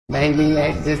Baby,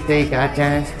 let's just take our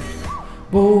chance.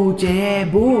 Booche,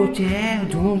 booche,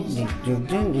 booche,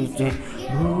 booche,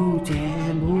 booche,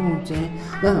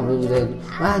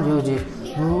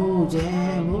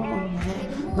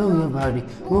 move your body,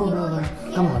 move over,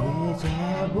 come on,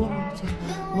 booche,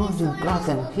 move your cross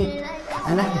and hit,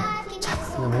 and then chap,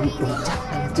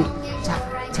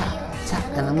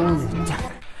 and I'm moving, chap.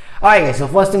 Alright guys, so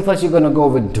first thing first, you're gonna go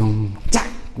with doom, chak,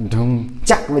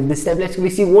 with this step. Let's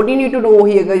see what you need to do over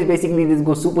here, guys. Basically this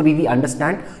goes super easy.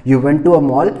 Understand, you went to a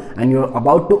mall and you're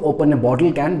about to open a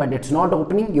bottle can, but it's not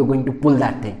opening. You're going to pull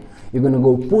that thing. You're going to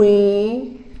go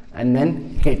pooing and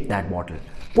then hit that bottle,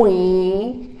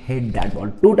 pooing, hit that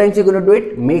bottle. 2 times you're going to do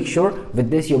it. Make sure with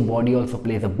this your body also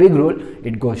plays a big role.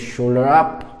 It goes shoulder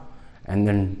up and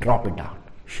then drop it down,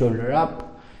 shoulder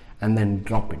up and then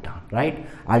drop it down, right?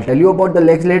 I'll tell you about the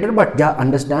legs later, but just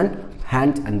understand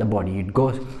hands and the body. It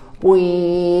goes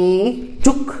pui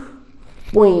chuk,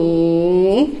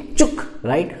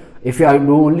 right? If you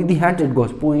do only the hands, it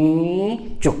goes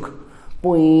pui chuk.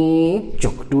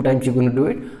 2 times you're going to do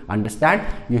it. Understand,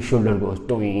 your shoulder goes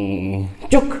tui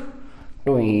chuk,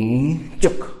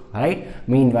 right?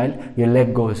 Meanwhile your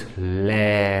leg goes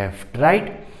left,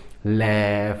 right,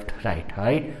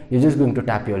 right? You're just going to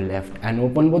tap your left and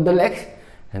open both the legs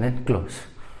and then close,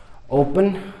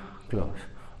 open, close.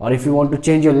 Or if you want to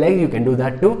change your leg, you can do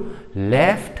that too.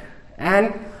 Left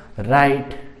and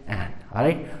right and,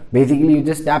 alright. Basically you're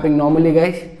just tapping normally,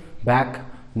 guys. Back,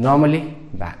 normally,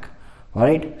 back.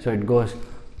 Alright. So it goes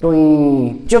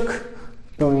twing chuk,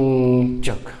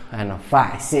 and a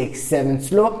 5, 6, 7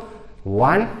 slow.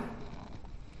 1,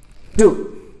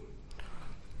 2,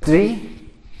 3,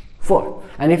 4.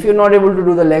 And if you're not able to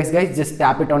do the legs, guys, just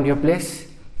tap it on your place,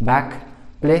 back,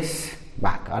 place,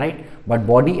 back. Alright. But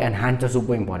body and hands are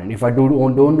super important. If I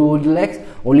don't do the legs,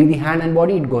 only the hand and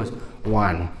body, it goes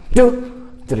 1,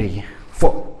 2, 3,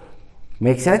 4.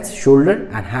 Make sense? Shoulder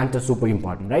and hands are super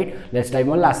important, right? Let's try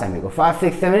one last time. We go 5,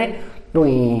 6, 7, 8.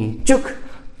 Twing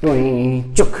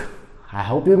chuk. I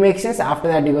hope you make sense. After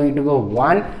that, you're going to go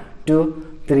 1,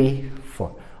 2, 3,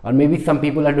 4. Or maybe some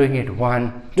people are doing it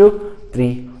 1, 2,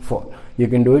 3, 4. You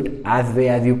can do it as way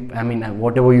as you,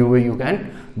 whatever way you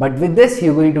can. But with this,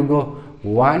 you're going to go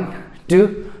 1,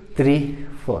 2, 3,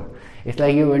 4. It's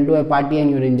like you went to a party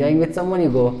and you're enjoying with someone. You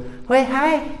go, hey,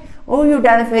 hi, oh, you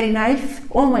dance very nice,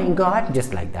 oh my god,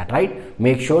 just like that, right?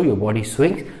 Make sure your body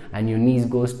swings and your knees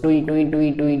goes twing.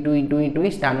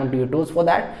 Stand onto your toes for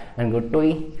that and go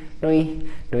twing.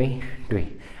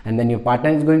 And then your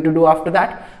partner is going to do after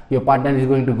that. Your partner is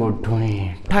going to go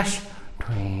twing, tush.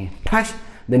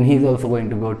 Then he's also going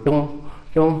to go tom.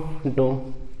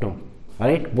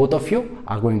 Alright, both of you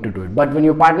are going to do it. But when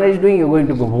your partner is doing, you're going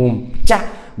to go boom,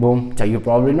 cha. You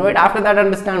probably know it. After that,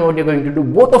 understand what you're going to do.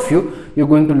 Both of you, you're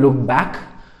going to look back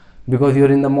because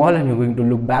you're in the mall and you're going to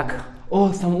look back.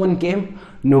 Oh, someone came,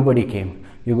 nobody came.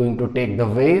 You're going to take the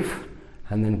wave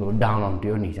and then go down onto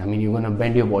your knees. You're going to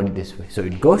bend your body this way. So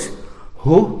it goes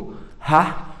hu,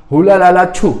 ha, hula la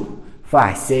la chu.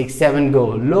 5, 6, 7,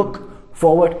 go. Look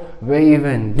forward, wave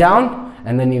and down.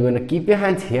 And then you're going to keep your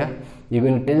hands here. You're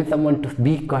going to tell someone to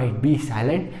be quiet, be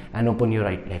silent, and open your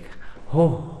right leg.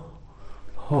 Ho.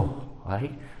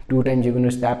 Alright. 2 times you're going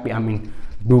to step,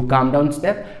 do calm down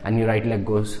step, and your right leg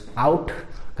goes out,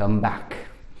 come back.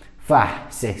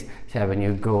 5, 6, 7,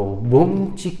 you go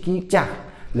boom, chiki, cha.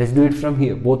 Let's do it from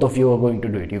here. Both of you are going to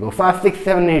do it. You go 5, 6,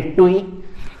 7, 8, tui,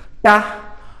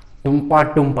 ta,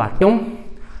 tumpa, tum,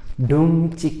 dum,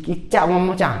 chiki, cha. One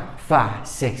more time. 5,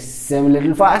 6, 7,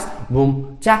 little fast,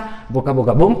 boom, cha, boka,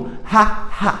 boom,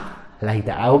 ha. Like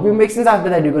that. I hope it makes sense. After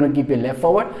that, you're going to keep your left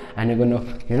forward and you're going to,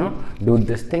 do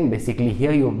this thing. Basically,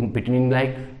 here you're pretending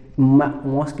like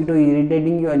mosquito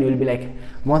irritating you and you'll be like,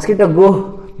 mosquito,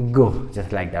 go.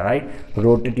 Just like that, right?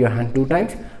 Rotate your hand 2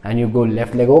 times and you go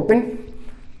left leg open,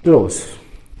 close.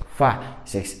 5,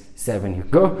 6, 7, you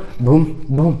go,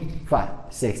 boom, 5,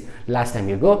 6. Last time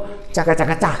you go, chaka,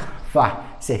 cha. 5,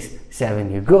 6,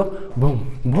 7, you go,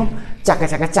 boom,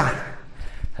 chaka, cha.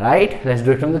 Right? Let's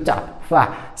do it from the top. 5,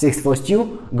 6, first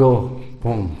you go,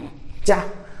 boom, cha.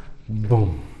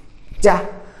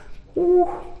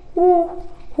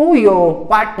 Who your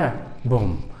partner?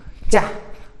 Boom, cha.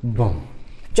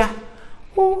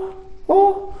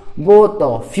 Both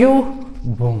of you,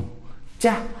 boom,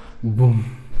 cha.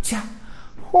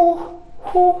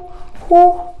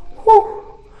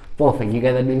 Perfect. You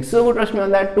guys are doing so good. Trust me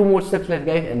on that. 2 more steps left,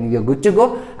 guys, and you're good to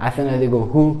go. As soon as you go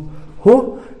who,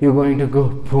 you're going to go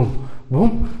boom.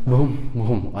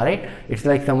 Alright, it's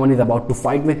like someone is about to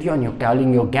fight with you and you're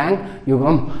calling your gang. You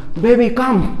come, baby,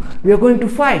 come, we are going to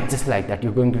fight. Just like that,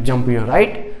 you're going to jump to your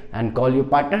right and call your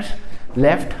partners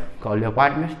left, call your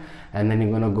partners, and then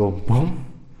you're gonna go boom,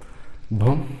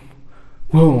 boom,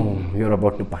 boom. You're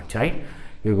about to punch, right?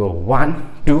 You go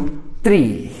 1, 2,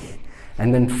 3,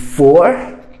 and then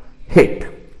 4, hit.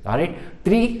 All right,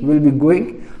 3 will be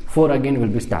going, 4 again will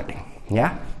be starting.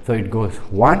 Yeah, so it goes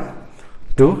 1,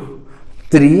 2,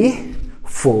 3,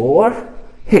 4,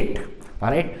 hit. All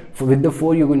right, so with the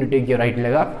 4 you're going to take your right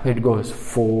leg up. It goes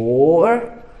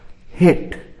 4,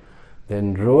 hit,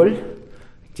 then roll,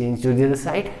 change to the other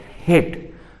side,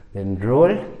 hit, then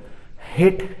roll,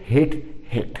 hit, hit,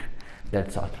 hit.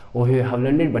 That's all. Oh, you have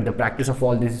learned it, but the practice of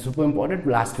all this is super important.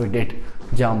 Last we did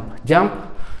jump, jump,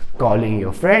 calling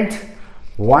your friends.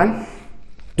 1,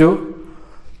 2,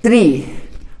 3,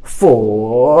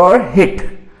 4, hit,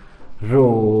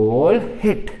 roll,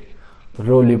 hit,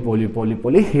 roly poly poly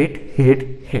poly, hit,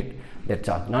 hit, hit. That's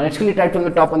all. Now let's really try from the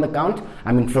top on the count.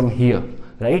 I mean from here,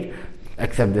 right?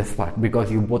 Except this part,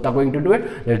 because you both are going to do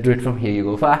it. Let's do it from here. You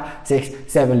go 5,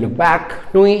 6, 7, look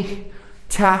back. Tui,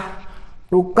 cha,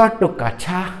 tuka tuka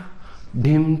cha,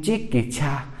 dim chiki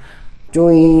cha,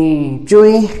 chui,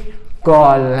 chui,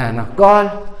 call and a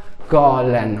call,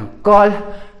 call and a call.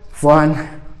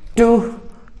 1, 2,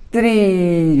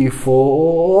 3,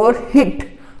 4,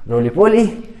 hit, roly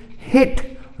poly,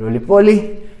 hit, roly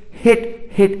poly,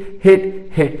 hit, hit,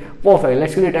 hit, hit. Perfect.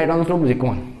 Let's really try it on the slow music. Come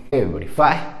on, everybody.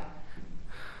 5,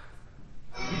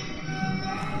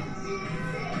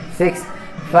 6,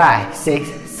 5, 6,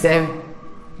 7,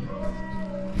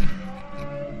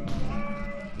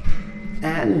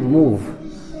 and move,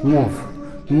 move,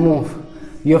 move.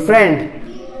 Your friend,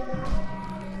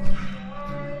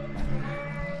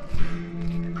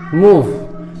 move,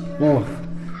 move,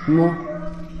 move.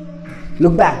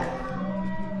 Look back.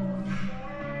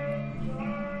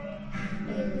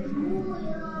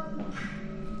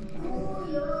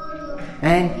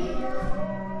 And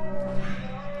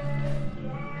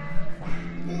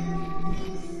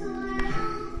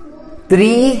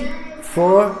 3,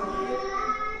 4,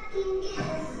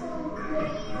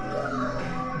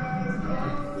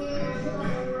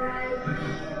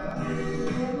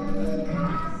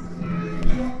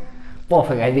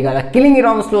 perfect. I think I like killing it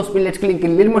on the slow speed. Let's kill a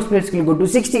little more speed. Let's go to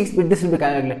 60 speed. This will be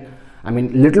kind of like, I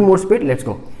mean, little more speed. Let's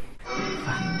go.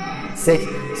 5, 6,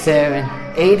 7,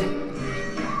 8.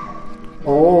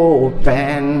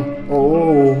 Open,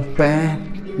 open.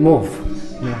 Move,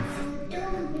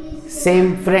 move.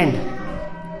 Same friend.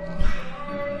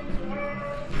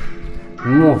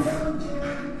 Move.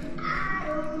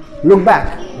 Look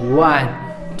back. 1,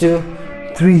 2,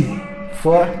 3,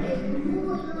 4.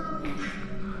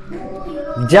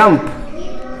 Jump,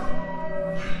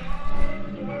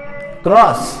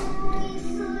 cross,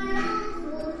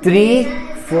 3,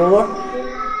 4,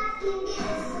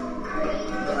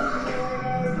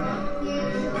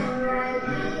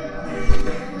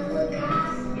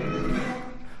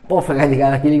 perfect. I think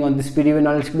I'm killing on this speed. Even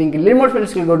now let's killing a little more speed.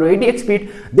 Let's go to 80x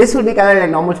speed. This will be kind of like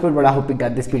normal speed, but I hope you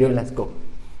got this video. Let's go.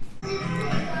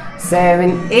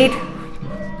 7, 8.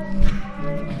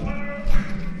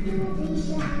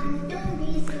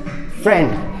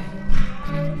 Friend,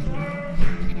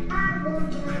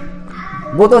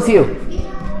 both of you.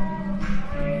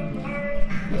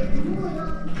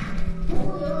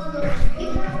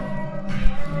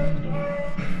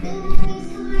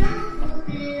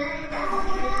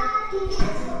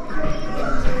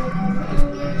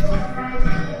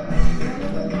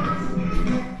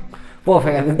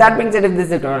 Perfect. That being said, if this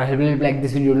is it, I will like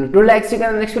this video. 2 likes, you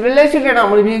can next video. Let's get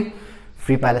on.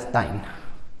 Free Palestine.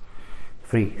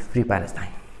 Free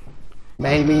Palestine.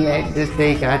 Baby, let's just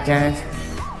take our chance.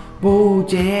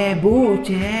 Booje,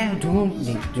 booje,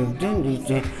 booje,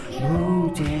 booje,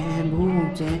 booje,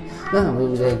 booje,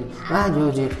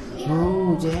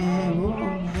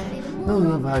 move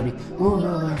your body, move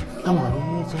your body. Come on,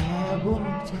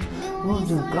 booje,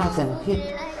 booje, cross and hit,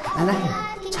 and I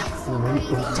hit, chak,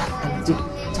 and a chick,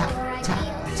 chak, chak,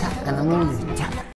 chak, and a move.